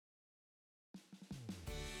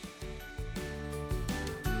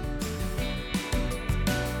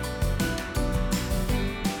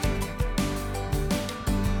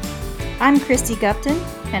I'm Christy Gupton,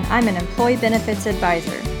 and I'm an Employee Benefits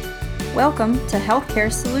Advisor. Welcome to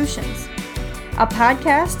Healthcare Solutions, a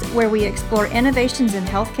podcast where we explore innovations in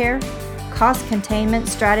healthcare, cost containment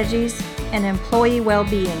strategies, and employee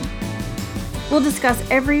well-being. We'll discuss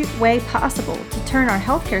every way possible to turn our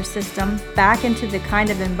healthcare system back into the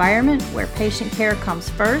kind of environment where patient care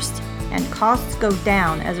comes first and costs go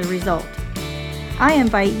down as a result. I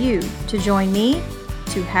invite you to join me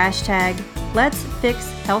to hashtag Let's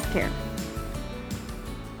Fix Healthcare.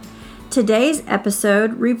 Today's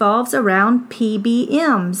episode revolves around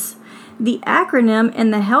PBMs, the acronym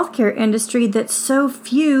in the healthcare industry that so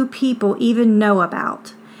few people even know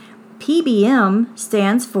about. PBM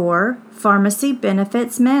stands for Pharmacy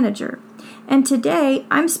Benefits Manager, and today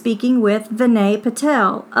I'm speaking with Vinay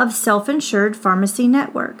Patel of Self-Insured Pharmacy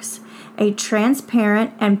Networks, a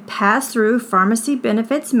transparent and pass-through pharmacy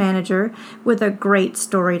benefits manager with a great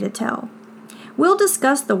story to tell. We'll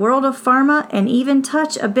discuss the world of pharma and even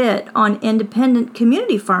touch a bit on independent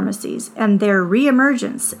community pharmacies and their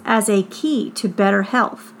reemergence as a key to better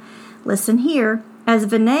health. Listen here as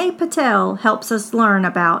Vinay Patel helps us learn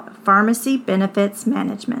about pharmacy benefits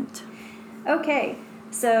management. Okay,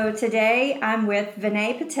 so today I'm with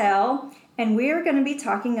Vinay Patel, and we're going to be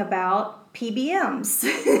talking about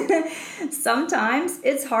PBMs. Sometimes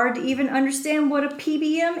it's hard to even understand what a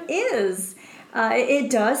PBM is. It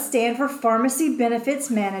does stand for Pharmacy Benefits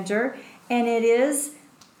Manager, and it is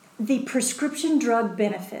the prescription drug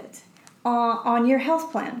benefit on your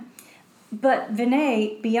health plan. But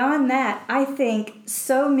Vinay, beyond that, I think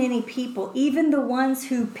so many people, even the ones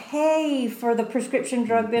who pay for the prescription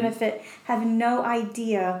drug benefit, have no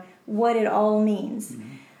idea what it all means.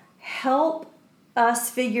 Mm-hmm. Help us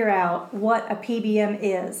figure out what a PBM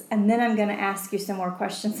is, and then I'm going to ask you some more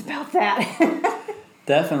questions about that.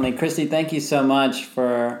 Definitely. Christy, thank you so much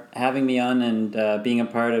for having me on and being a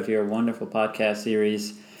part of your wonderful podcast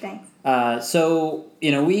series. Thanks.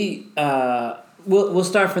 We'll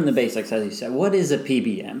start from the basics, as you said. What is a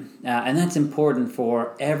PBM? And that's important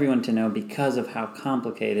for everyone to know because of how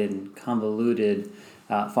complicated and convoluted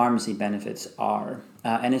pharmacy benefits are.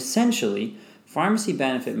 And essentially, pharmacy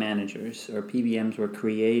benefit managers, or PBMs, were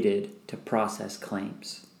created to process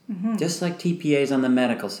claims. Mm-hmm. Just like TPAs on the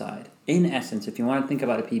medical side. In essence, if you want to think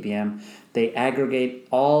about a PBM, they aggregate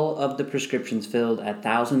all of the prescriptions filled at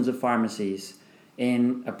thousands of pharmacies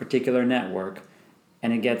in a particular network,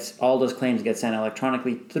 and all those claims get sent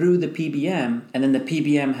electronically through the PBM, and then the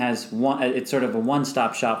PBM has it's sort of a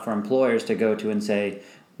one-stop shop for employers to go to and say,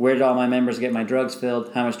 where did all my members get my drugs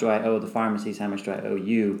filled? How much do I owe the pharmacies? How much do I owe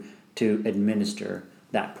you to administer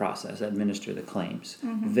that process, administer the claims?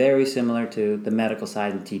 Mm-hmm. Very similar to the medical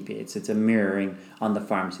side and TPA. It's a mirroring on the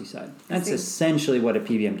pharmacy side. That's essentially what a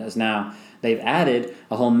PBM does. Now, they've added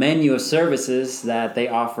a whole menu of services that they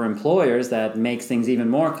offer employers that makes things even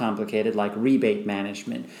more complicated, like rebate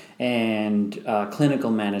management and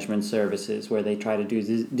clinical management services, where they try to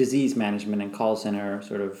do disease management and call center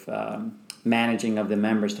sort of managing of the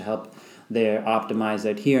members to help their optimize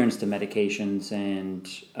adherence to medications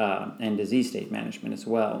and disease state management as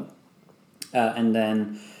well, and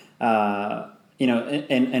then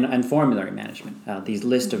and formulary management. These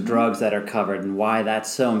list of drugs that are covered and why that's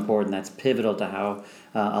so important. That's pivotal to how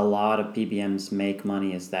a lot of PBMs make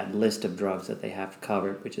money. Is that list of drugs that they have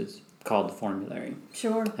covered, which is called the formulary.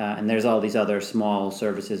 Sure. And there's all these other small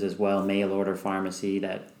services as well, mail order pharmacy,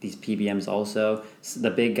 that these PBMs also, the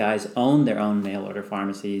big guys own their own mail order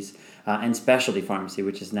pharmacies, and specialty pharmacy,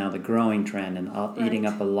 which is now the growing trend and eating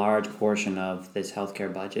up a large portion of this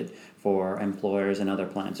healthcare budget for employers and other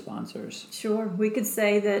plan sponsors. Sure. We could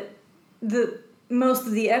say that most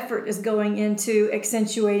of the effort is going into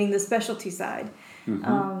accentuating the specialty side.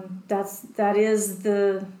 Mm-hmm. That is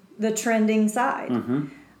the trending side. Mm-hmm.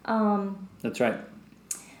 That's right.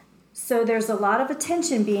 So there's a lot of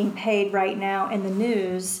attention being paid right now in the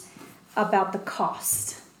news about the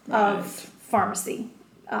cost of pharmacy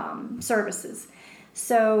services.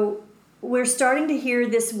 So we're starting to hear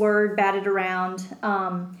this word batted around,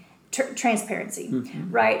 transparency,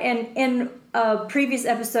 mm-hmm. right? And in a previous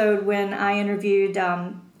episode when I interviewed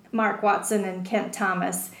Mark Watson and Kent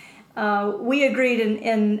Thomas, we agreed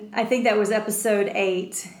in I think that was episode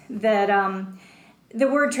 8, that the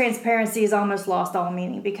word transparency has almost lost all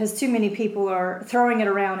meaning because too many people are throwing it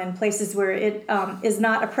around in places where it is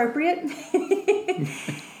not appropriate.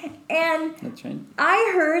 And that's right.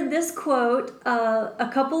 I heard this quote a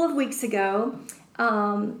couple of weeks ago,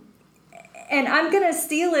 and I'm going to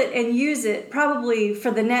steal it and use it probably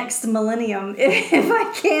for the next millennium if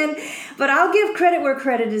I can, but I'll give credit where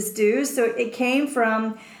credit is due. So it came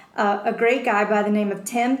from a great guy by the name of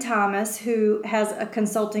Tim Thomas, who has a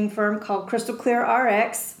consulting firm called Crystal Clear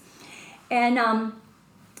RX. And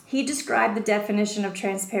he described the definition of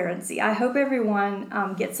transparency. I hope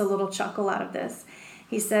everyone gets a little chuckle out of this.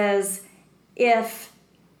 He says, if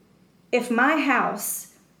my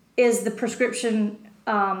house is the prescription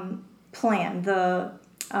plan, the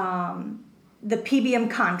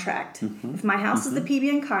PBM contract, if my house is the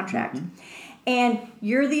PBM contract, and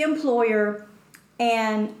you're the employer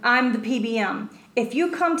and I'm the PBM, if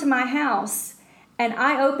you come to my house and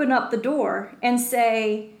I open up the door and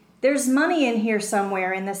say, there's money in here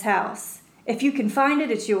somewhere in this house, if you can find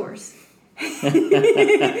it, it's yours.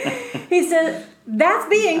 He said, that's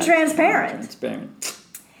being transparent. Right.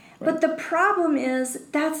 But the problem is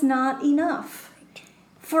that's not enough.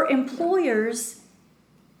 For employers,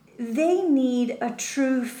 they need a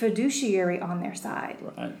true fiduciary on their side.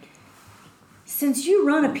 Right. Since you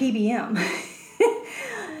run a PBM,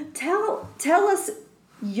 tell us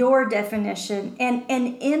your definition and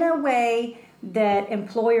in a way that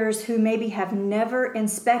employers who maybe have never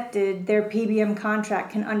inspected their PBM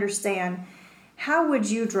contract can understand. How would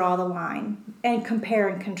you draw the line and compare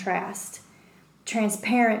and contrast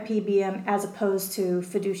transparent PBM as opposed to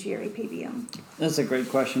fiduciary PBM? That's a great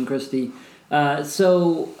question, Christy.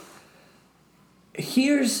 So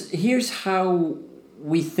here's how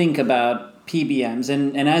we think about PBMs.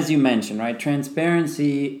 And as you mentioned, right,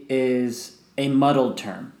 transparency is a muddled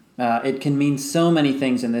term. It can mean so many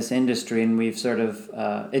things in this industry, and we've sort of,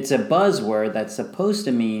 it's a buzzword that's supposed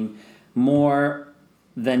to mean more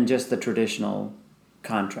than just the traditional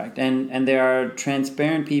contract. And there are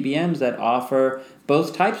transparent PBMs that offer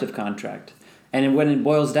both types of contract. And when it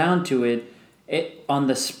boils down to it on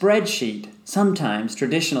the spreadsheet, sometimes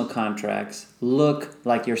traditional contracts look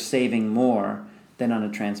like you're saving more than on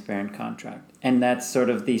a transparent contract. And that's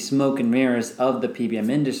sort of the smoke and mirrors of the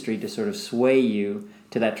PBM industry to sort of sway you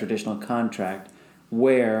to that traditional contract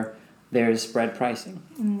where there's spread pricing.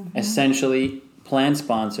 Mm-hmm. Essentially, plan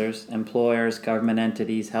sponsors, employers, government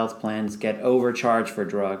entities, health plans get overcharged for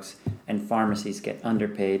drugs, and pharmacies get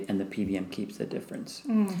underpaid, and the PBM keeps the difference.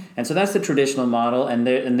 Mm. And so that's the traditional model, and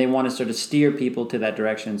they want to sort of steer people to that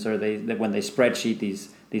direction. So when they spreadsheet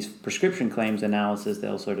these prescription claims analysis,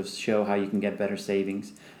 they'll sort of show how you can get better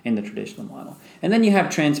savings in the traditional model. And then you have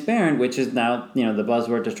transparent, which is now the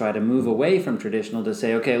buzzword to try to move away from traditional to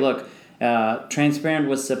say, okay, look, transparent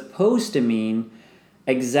was supposed to mean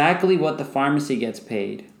exactly what the pharmacy gets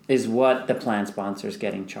paid is what the plan sponsor is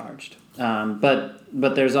getting charged. But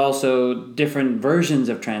there's also different versions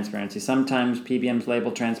of transparency. Sometimes PBMs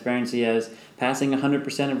label transparency as passing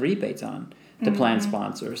 100% of rebates on to plan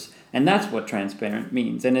sponsors. And that's what transparent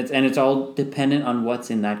means. And it's all dependent on what's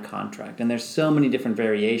in that contract. And there's so many different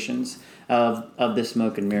variations of this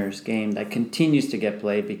smoke and mirrors game that continues to get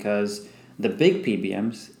played because the big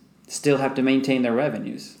PBMs still have to maintain their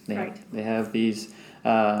revenues. They have these...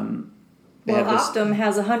 Optum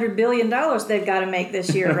has $100 billion they've got to make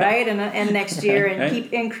this year, right? And next year, and right?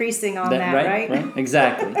 Keep increasing on that, right?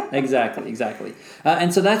 Exactly.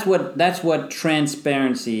 And so that's what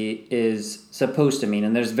transparency is supposed to mean.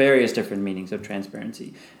 And there's various different meanings of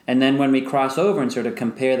transparency. And then when we cross over and sort of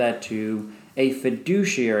compare that to a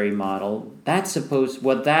fiduciary model,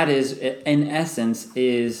 what that is, in essence,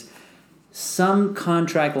 is some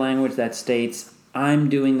contract language that states, I'm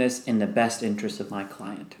doing this in the best interest of my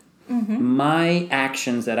client. Mm-hmm. My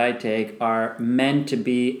actions that I take are meant to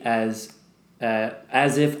be as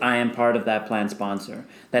if I am part of that plan sponsor,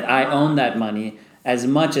 that I own that money as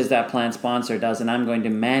much as that plan sponsor does, and I'm going to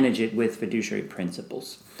manage it with fiduciary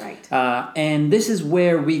principles. Right. And this is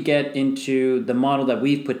where we get into the model that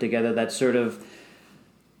we've put together that sort of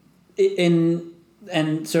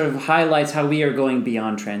sort of highlights how we are going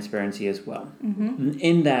beyond transparency as well. Mm-hmm.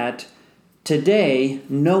 In that, today,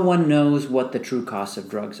 no one knows what the true costs of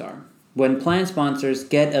drugs are. When plan sponsors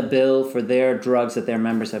get a bill for their drugs that their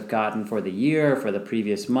members have gotten for the year, for the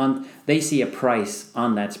previous month, they see a price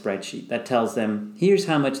on that spreadsheet that tells them, here's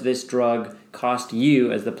how much this drug cost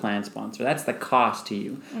you as the plan sponsor. That's the cost to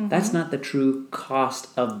you. Mm-hmm. That's not the true cost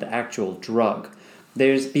of the actual drug.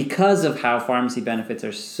 Because of how pharmacy benefits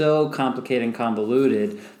are so complicated and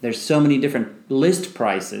convoluted, there's so many different list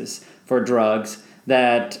prices for drugs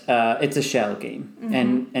that it's a shell game.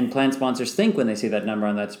 Mm-hmm. And plan sponsors think when they see that number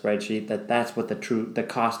on that spreadsheet that's what the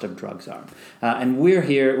cost of drugs are. And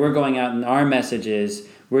we're going out, and our message is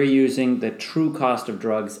we're using the true cost of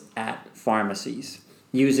drugs at pharmacies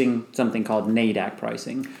using something called NADAC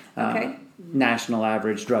pricing, National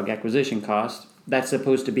Average Drug Acquisition Cost. That's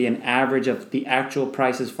supposed to be an average of the actual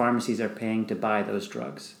prices pharmacies are paying to buy those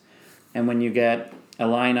drugs. And when you get a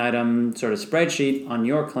line item sort of spreadsheet on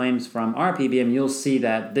your claims from our PBM, you'll see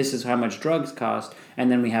that this is how much drugs cost,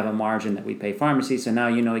 and then we have a margin that we pay pharmacy. So now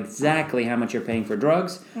you know exactly how much you're paying for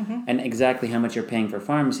drugs and exactly how much you're paying for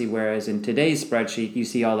pharmacy, whereas in today's spreadsheet, you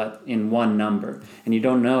see all that in one number, and you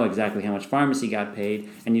don't know exactly how much pharmacy got paid,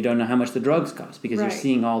 and you don't know how much the drugs cost, because you're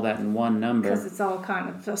seeing all that in one number. Because it's all kind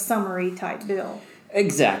of a summary type bill.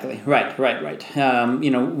 Exactly. Right.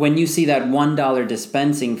 When you see that $1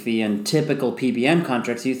 dispensing fee in typical PBM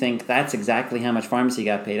contracts, you think that's exactly how much pharmacy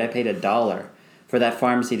got paid. I paid $1 for that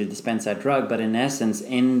pharmacy to dispense that drug, but in essence,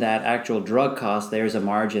 in that actual drug cost, there's a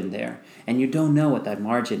margin there. And you don't know what that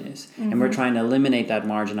margin is. And we're trying to eliminate that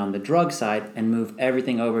margin on the drug side and move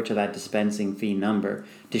everything over to that dispensing fee number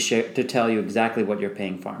to tell you exactly what you're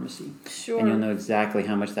paying pharmacy. Sure. And you'll know exactly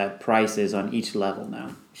how much that price is on each level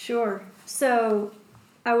now. Sure. So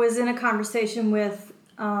I was in a conversation with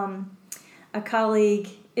a colleague.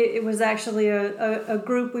 It was actually a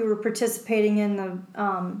group we were participating in the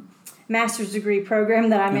master's degree program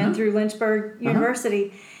that I'm in through Lynchburg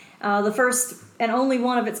University, the first and only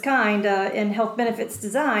one of its kind in health benefits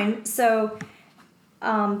design. So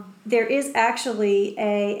there is actually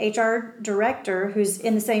a HR director who's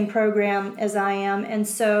in the same program as I am. And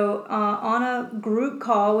so on a group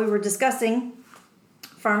call, we were discussing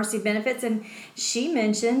pharmacy benefits, and she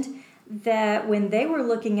mentioned that when they were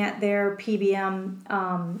looking at their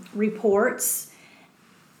PBM reports,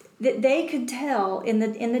 that they could tell in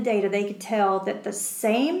the data, they could tell that the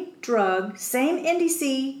same drug, same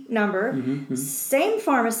NDC number, same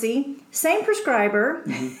pharmacy, same prescriber,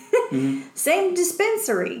 same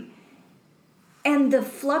dispensary, and the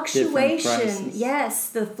fluctuation,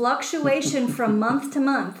 the fluctuation from month to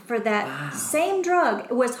month for that same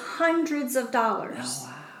drug was hundreds of dollars. Oh, wow.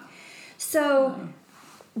 So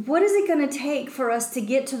what is it going to take for us to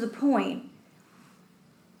get to the point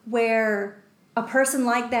where a person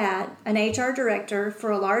like that, an HR director for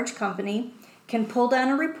a large company, can pull down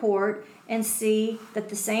a report and see that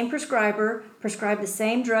the same prescriber prescribed the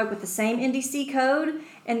same drug with the same NDC code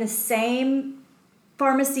and the same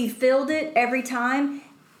pharmacy filled it every time,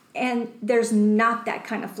 and there's not that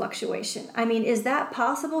kind of fluctuation? I mean, is that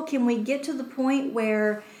possible? Can we get to the point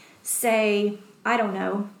where, say, I don't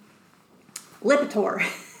know, Lipitor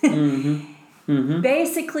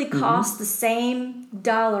basically costs the same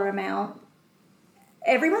dollar amount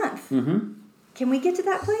every month? Can we get to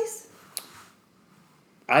that place?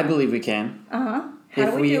 I believe we can. How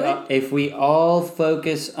do we do it? If we all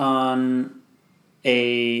focus on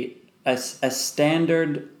a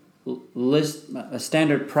standard list, a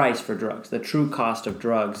standard price for drugs, the true cost of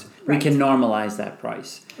drugs, we can normalize that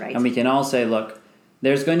price. Right. And we can all say, look,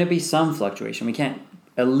 there's going to be some fluctuation. We can't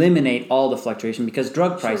eliminate all the fluctuation because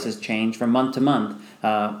drug prices change from month to month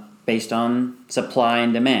based on supply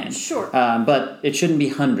and demand. Sure. But it shouldn't be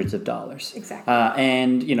hundreds of dollars. Exactly.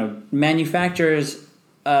 And, manufacturers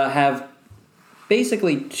have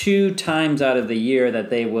basically 2 times out of the year that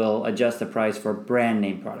they will adjust the price for brand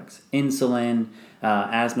name products. Insulin,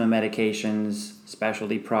 asthma medications,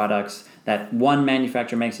 specialty products. That one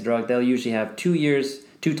manufacturer makes a drug, they'll usually have 2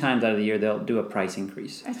 times out of the year, they'll do a price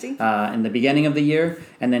increase. I see. In the beginning of the year,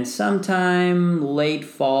 and then sometime late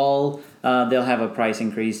fall, they'll have a price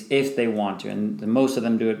increase if they want to. And most of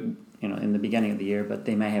them do it, in the beginning of the year, but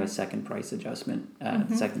they may have a second price adjustment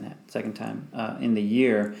second time in the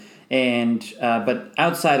year. And but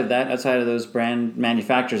outside of those brand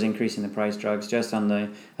manufacturers increasing the price drugs, just on the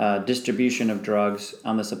distribution of drugs,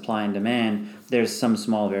 on the supply and demand, there's some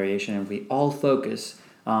small variation. And if we all focus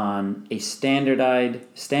on a standardized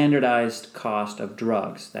cost of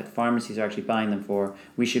drugs that pharmacies are actually buying them for,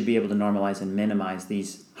 we should be able to normalize and minimize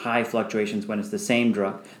these high fluctuations when it's the same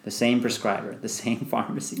drug, the same prescriber, the same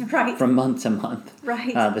pharmacy from month to month.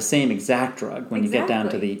 Right. The same exact drug when you get down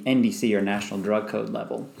to the NDC or National Drug Code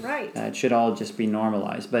level. Right. It should all just be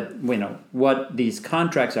normalized. But what these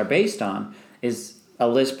contracts are based on is a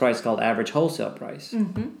list price called average wholesale price.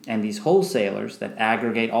 And these wholesalers that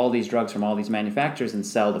aggregate all these drugs from all these manufacturers and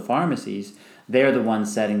sell to pharmacies, they're the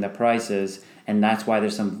ones setting the prices. And that's why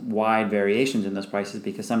there's some wide variations in those prices,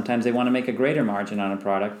 because sometimes they want to make a greater margin on a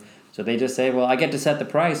product. So they just say, well, I get to set the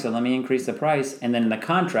price, so let me increase the price. And then in the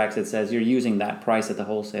contracts, it says you're using that price that the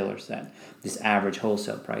wholesaler set, this average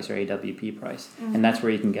wholesale price or AWP price. And that's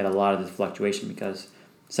where you can get a lot of this fluctuation, because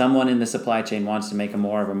someone in the supply chain wants to make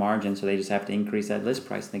more of a margin, so they just have to increase that list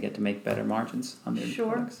price and they get to make better margins on their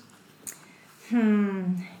products.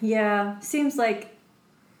 Yeah. Seems like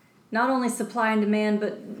not only supply and demand,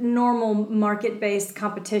 but normal market-based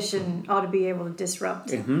competition ought to be able to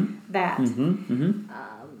disrupt that.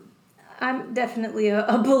 I'm definitely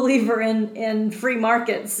a believer in free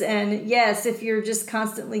markets. And yes, if you're just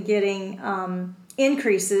constantly getting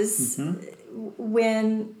increases,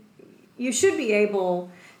 when you should be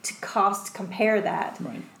able to cost compare that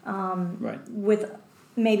with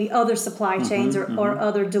maybe other supply chains or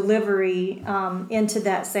other delivery into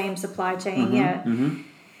that same supply chain.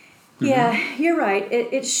 Yeah, you're right.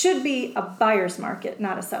 It should be a buyer's market,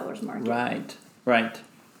 not a seller's market. Right.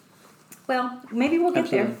 Well, maybe we'll get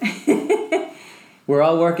there. We're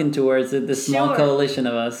all working towards it, this small coalition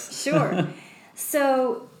of us. Sure.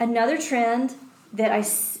 So another trend that I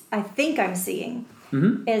think I'm seeing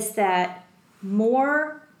is that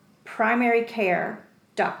more primary care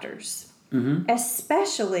doctors,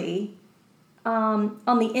 especially on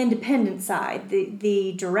the independent side,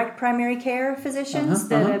 the direct primary care physicians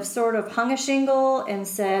that have sort of hung a shingle and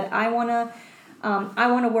said, I want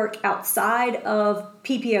to work outside of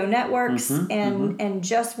PPO networks and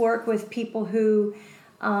just work with people who,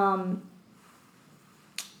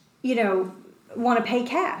 want to pay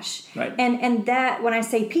cash. Right. And that, when I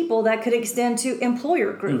say people, that could extend to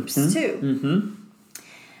employer groups too.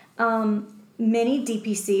 Many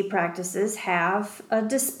DPC practices have a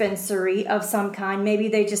dispensary of some kind. Maybe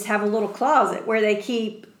they just have a little closet where they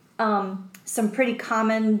keep some pretty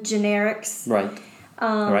common generics.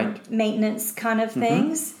 Maintenance kind of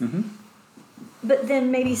things. But then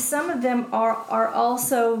maybe some of them are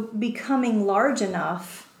also becoming large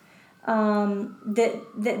enough that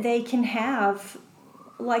they can have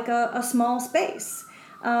like a small space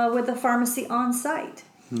with a pharmacy on site.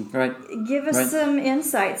 Right. Give us some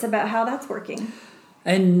insights about how that's working.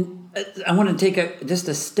 And I want to take just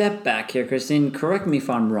a step back here, Christine. Correct me if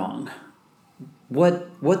I'm wrong. What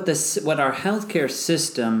our healthcare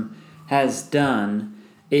system has done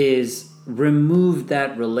is remove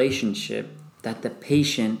that relationship that the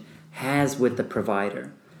patient has with the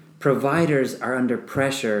provider. Providers are under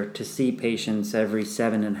pressure to see patients every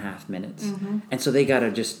 7.5 minutes. And so they got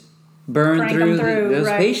to just burn through those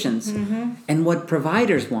patients. And what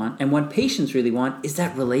providers want and what patients really want is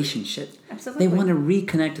that relationship. Absolutely. They want to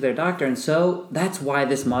reconnect to their doctor. And so that's why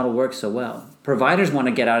this model works so well. Providers want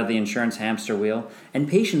to get out of the insurance hamster wheel, and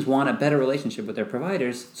patients want a better relationship with their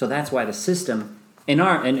providers. So that's why the system, in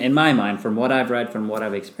my mind, from what I've read, from what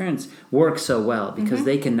I've experienced, works so well, because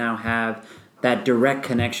they can now have that direct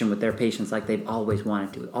connection with their patients like they've always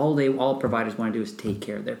wanted to. All providers want to do is take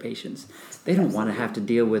care of their patients. They don't want to have to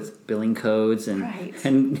deal with billing codes and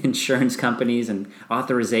insurance companies and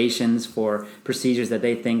authorizations for procedures that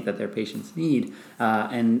they think that their patients need.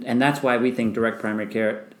 And that's why we think direct primary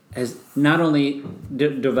care has not only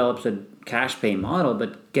develops a cash pay model,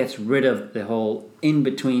 but gets rid of the whole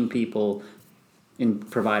in-between people in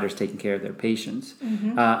providers taking care of their patients.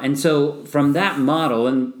 And so from that model,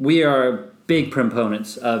 and we are big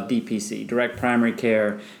proponents of DPC, direct primary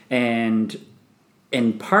care, and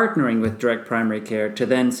partnering with direct primary care to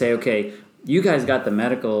then say, okay, you guys got the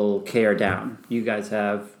medical care down. You guys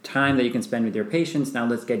have time that you can spend with your patients. Now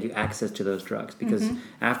let's get you access to those drugs. Because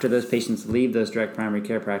after those patients leave those direct primary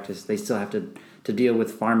care practice, they still have to deal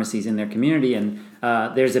with pharmacies in their community. And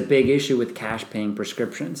there's a big issue with cash paying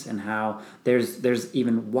prescriptions, and how there's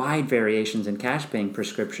even wide variations in cash paying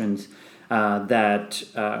prescriptions that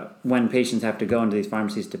when patients have to go into these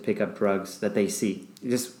pharmacies to pick up drugs that they see.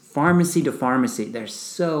 Just pharmacy to pharmacy, there's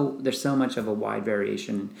so much of a wide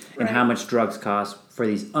variation in how much drugs cost for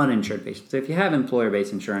these uninsured patients. So if you have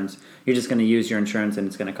employer-based insurance, you're just going to use your insurance and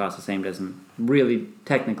it's going to cost the same.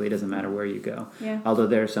 Technically, it doesn't matter where you go, although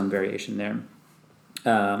there's some variation there.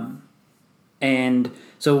 And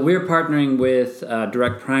so we're partnering with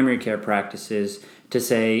direct primary care practices to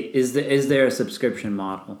say, is there a subscription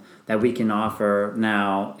model that we can offer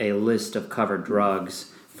now a list of covered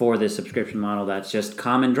drugs for this subscription model that's just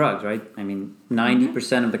common drugs, right? I mean,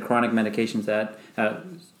 90% of the chronic medications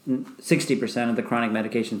 60% of the chronic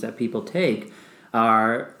medications that people take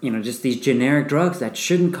are, just these generic drugs that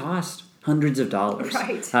shouldn't cost hundreds of dollars.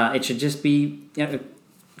 Right. It should just be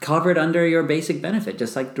covered under your basic benefit,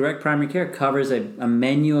 just like direct primary care covers a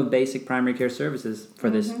menu of basic primary care services for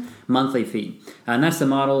this monthly fee. And that's the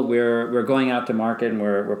model we're going out to market, and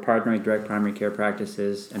we're partnering with direct primary care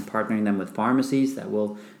practices and partnering them with pharmacies that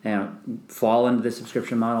will fall into the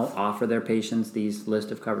subscription model, offer their patients these list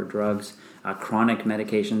of covered drugs, chronic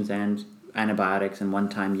medications and antibiotics and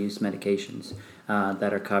one-time use medications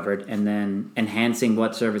that are covered, and then enhancing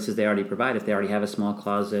what services they already provide. If they already have a small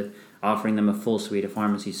closet, offering them a full suite of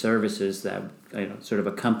pharmacy services that sort of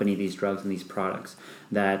accompany these drugs and these products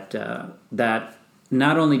that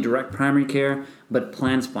not only direct primary care but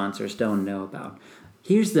plan sponsors don't know about.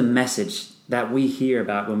 Here's the message that we hear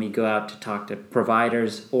about when we go out to talk to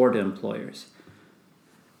providers or to employers.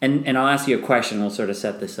 And I'll ask you a question, we'll sort of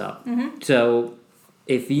set this up. Mm-hmm. So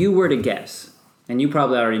if you were to guess, and you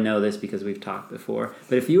probably already know this because we've talked before,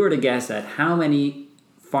 but if you were to guess at how many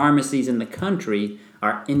pharmacies in the country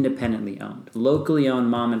are independently owned, locally owned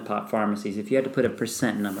mom and pop pharmacies, if you had to put a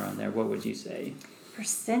percent number on there, what would you say?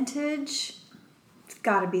 Percentage? It's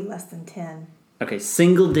got to be less than 10. Okay,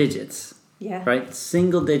 single digits. Yeah. Right?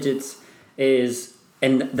 Single digits is,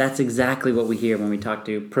 and that's exactly what we hear when we talk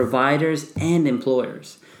to providers and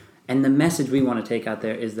employers. And the message we want to take out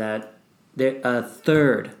there is that a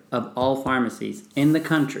third of all pharmacies in the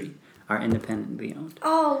country are independently owned.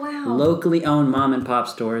 Oh, wow. Locally owned mom and pop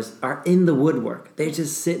stores are in the woodwork. They're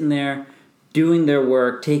just sitting there doing their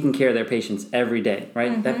work, taking care of their patients every day,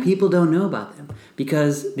 right? Mm-hmm. That people don't know about them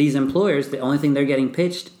because these employers, the only thing they're getting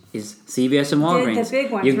pitched is CVS and Walgreens. The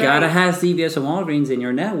big ones, you gotta right. have CVS and Walgreens in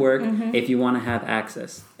your network if you want to have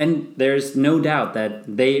access. And there's no doubt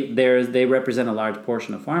that they represent a large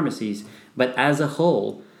portion of pharmacies, but as a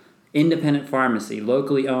whole, independent pharmacy,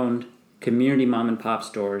 locally owned community mom and pop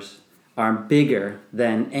stores are bigger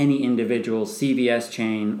than any individual CVS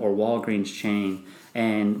chain or Walgreens chain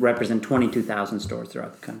and represent 22,000 stores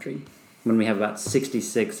throughout the country. When we have about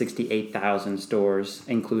 68,000 stores,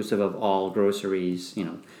 inclusive of all groceries,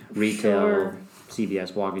 retail, Sure.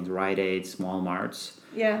 CVS, Walgreens, Rite Aids, Walmarts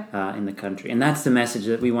Yeah. in the country. And that's the message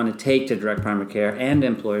that we want to take to direct primary care and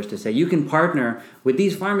employers to say, you can partner with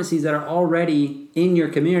these pharmacies that are already in your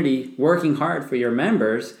community working hard for your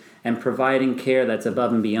members and providing care that's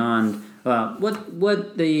above and beyond what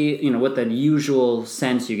the usual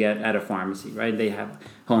sense you get at a pharmacy, right? They have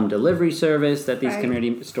home delivery service that these Right.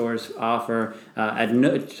 community stores offer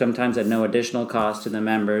sometimes at no additional cost to the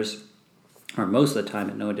members, or most of the time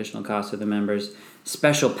at no additional cost to the members.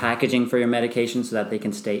 Special packaging for your medications so that they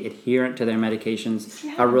can stay adherent to their medications.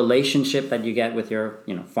 Yeah. A relationship that you get with your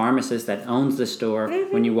pharmacist that owns the store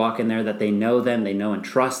when you walk in there, that they know them, they know and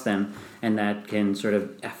trust them, and that can sort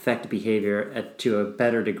of affect behavior to a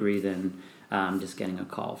better degree than just getting a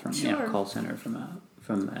call from Sure. a call center from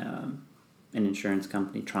an insurance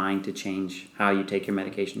company trying to change how you take your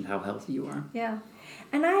medication, how healthy you are. Yeah.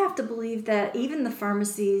 And I have to believe that even the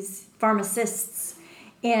pharmacists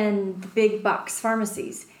in the big box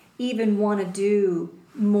pharmacies even want to do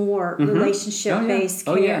more relationship-based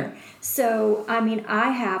Oh, yeah. care. So, I mean,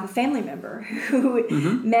 I have a family member who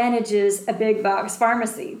manages a big box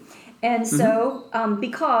pharmacy. And so,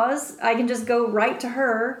 because I can just go right to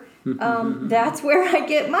her, that's where I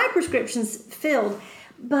get my prescriptions filled.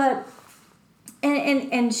 But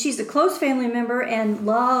and she's a close family member and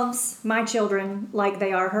loves my children like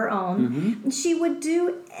they are her own. And she would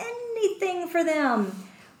do anything for them.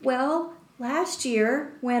 Well, last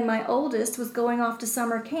year when my oldest was going off to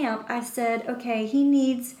summer camp, I said, okay,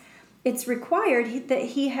 it's required that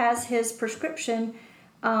he has his prescription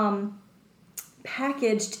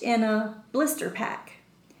packaged in a blister pack,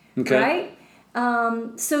 right?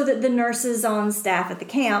 So that the nurses on staff at the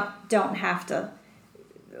camp don't have to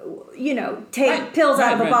take pills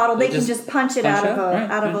out of a bottle. They can just punch it out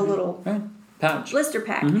of a little pouch, blister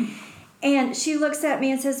pack. And she looks at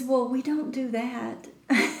me and says, well, we don't do that.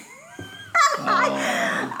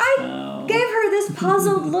 I gave her this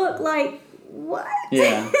puzzled look like, what?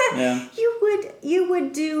 Yeah. You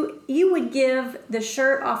would give the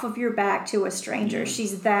shirt off of your back to a stranger.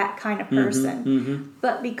 She's that kind of person.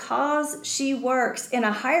 But because she works in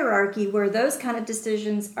a hierarchy where those kind of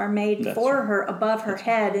decisions are made for her above her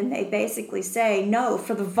head, and they basically say, no,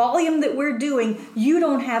 for the volume that we're doing, you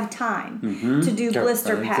don't have time to do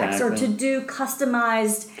blister packs or to do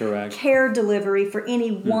customized care delivery for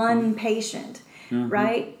any one patient,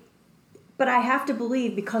 right? But I have to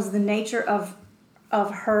believe, because of the nature of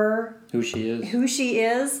her, who she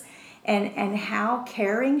is, and how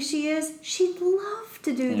caring she is, she'd love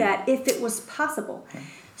to do that if it was possible. Okay.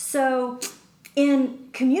 So in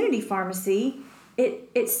community pharmacy,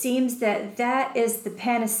 it seems that is the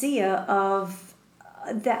panacea of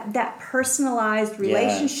that personalized,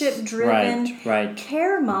 relationship-driven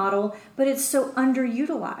care model, but it's so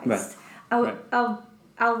underutilized. I'll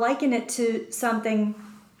liken it to something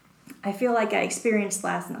I feel like I experienced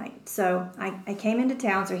last night. So I came into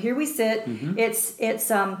town. So here we sit. It's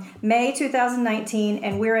May 2019,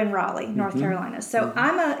 and we're in Raleigh, North Carolina. So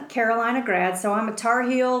I'm a Carolina grad. So I'm a Tar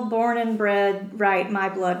Heel, born and bred. Right, my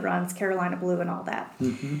blood runs Carolina blue and all that.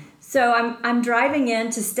 So I'm driving in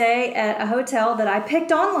to stay at a hotel that I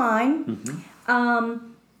picked online,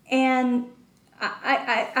 and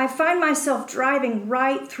I find myself driving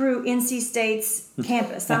right through NC State's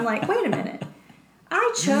campus. I'm like, wait a minute.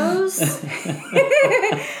 I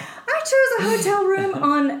chose a hotel room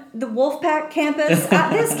on the Wolfpack campus.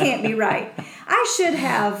 This can't be right. I should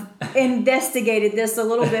have investigated this a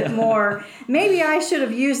little bit more. Maybe I should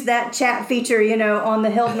have used that chat feature, on the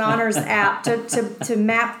Hilton Honors app to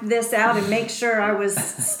map this out and make sure I was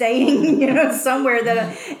staying, somewhere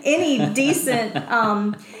that any decent,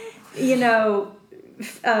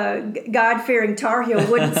 God-fearing Tar Heel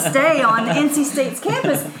wouldn't stay on NC State's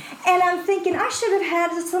campus. And I'm thinking I should have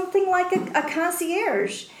had something like a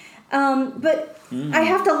concierge. But I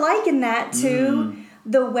have to liken that to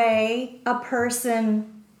the way a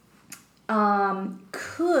person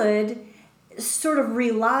could sort of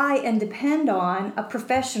rely and depend on a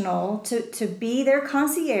professional to be their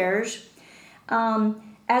concierge,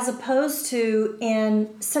 as opposed to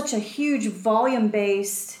in such a huge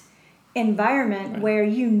volume-based environment where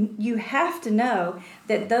you have to know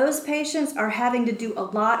that those patients are having to do a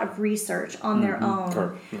lot of research on their own.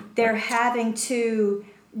 Correct. They're having to...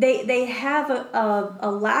 They have a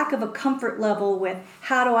lack of a comfort level with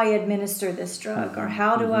how do I administer this drug, or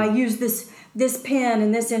how do I use this pen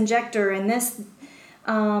and this injector and this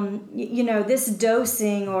this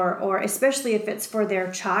dosing, or especially if it's for their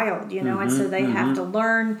child, and so they have to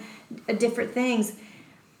learn different things.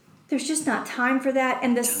 There's just not time for that,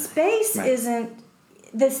 and the space isn't.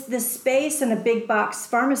 The space in a big box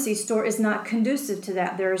pharmacy store is not conducive to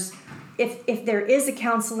that. If there is a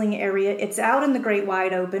counseling area, it's out in the great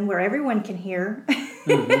wide open where everyone can hear,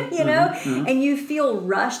 and you feel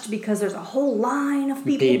rushed because there's a whole line of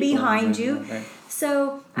people behind you. Right.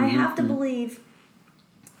 So I have to believe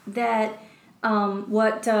that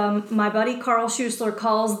what my buddy Carl Schuessler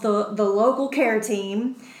calls the local care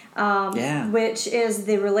team, which is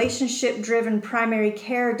the relationship-driven primary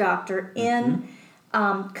care doctor in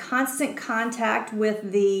constant contact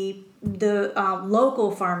with the local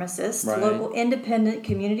pharmacist, local independent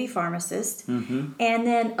community pharmacist, and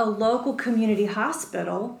then a local community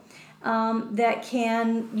hospital that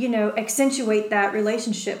can, accentuate that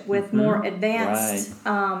relationship with more advanced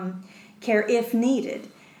care if needed.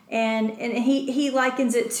 And he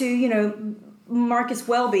likens it to, Marcus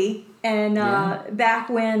Welby, and back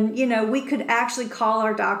when, we could actually call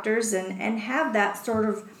our doctors and have that sort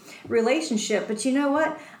of relationship. But you know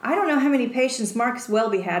what? I don't know how many patients Marcus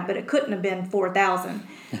Welby had, but it couldn't have been 4,000,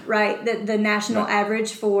 right? The national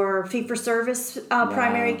average for fee-for-service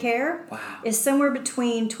primary care is somewhere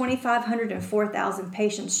between 2,500 and 4,000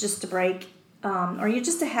 patients just to break, or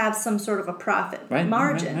just to have some sort of a profit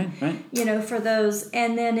margin, for those.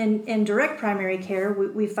 And then in direct primary care,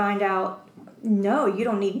 we find out, no, you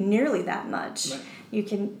don't need nearly that much. Right. You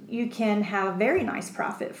can have a very nice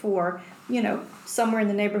profit for, somewhere in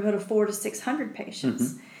the neighborhood of 400 to 600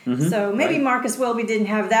 patients. So maybe Marcus Welby didn't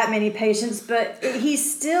have that many patients, but he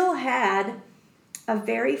still had a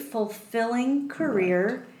very fulfilling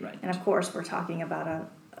career. Right. And of course, we're talking about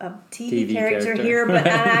a TV character here, but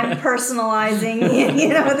and I'm personalizing,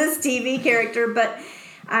 this TV character. But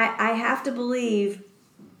I have to believe,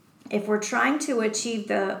 if we're trying to achieve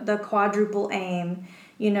the quadruple aim,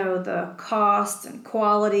 the cost and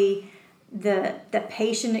quality, the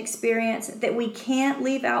patient experience, that we can't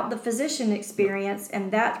leave out the physician experience, and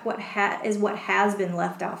that's what has been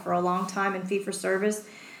left out for a long time in fee-for-service.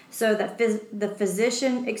 So that the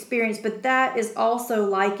physician experience, but that is also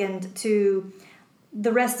likened to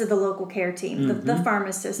the rest of the local care team, the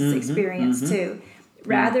pharmacist's experience too,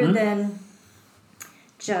 rather than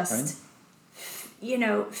just,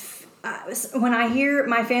 when I hear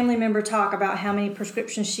my family member talk about how many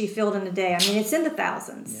prescriptions she filled in a day, I mean, it's in the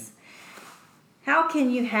thousands. Yeah. How can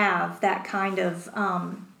you have that kind of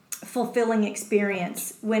fulfilling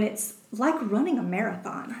experience when it's like running a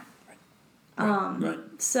marathon?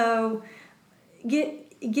 So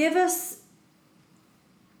give us,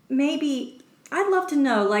 maybe, I'd love to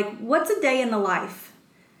know, what's a day in the life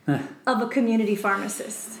of a community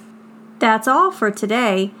pharmacist? That's all for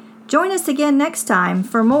today. Join us again next time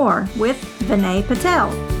for more with Vinay Patel.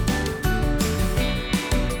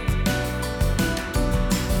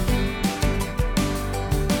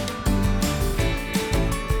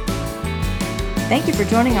 Thank you for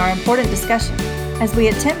joining our important discussion as we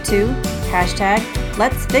attempt to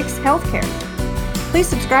 #Let'sFixHealthcare. Please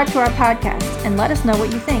subscribe to our podcast and let us know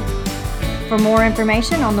what you think. For more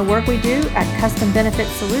information on the work we do at Custom Benefit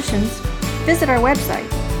Solutions, visit our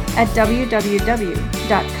website at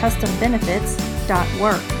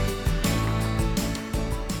www.custombenefits.work.